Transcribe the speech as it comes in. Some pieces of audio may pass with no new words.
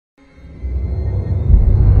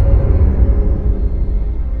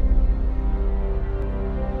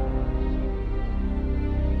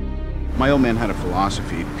My old man had a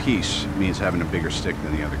philosophy. Peace means having a bigger stick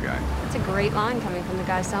than the other guy. That's a great line coming from the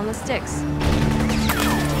guy selling the sticks.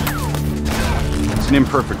 It's an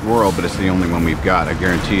imperfect world, but it's the only one we've got. I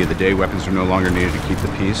guarantee you, the day weapons are no longer needed to keep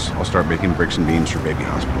the peace, I'll start making bricks and beams for baby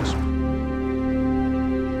hospitals.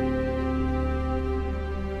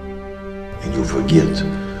 And you forget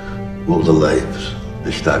all the lives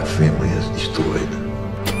the Stark family has destroyed.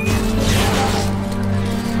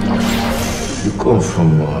 You come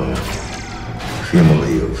from a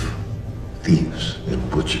family of thieves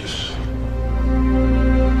and butchers.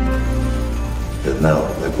 And now,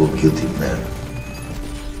 like all guilty men,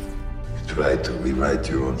 you try to rewrite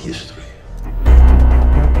your own history.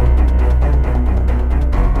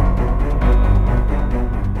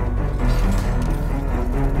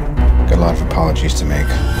 Got a lot of apologies to make.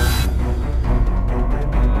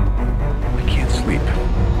 I can't sleep.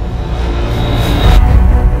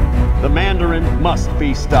 The Mandarin must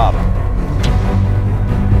be stopped.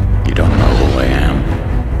 You don't know who I am.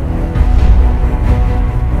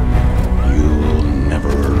 You'll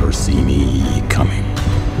never see me coming.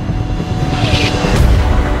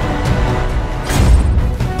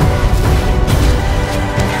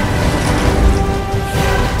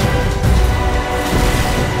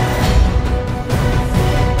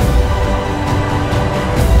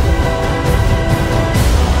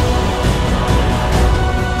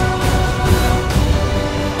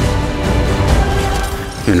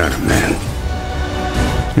 You're not a man.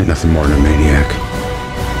 You're nothing more than a maniac.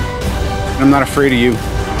 I'm not afraid of you.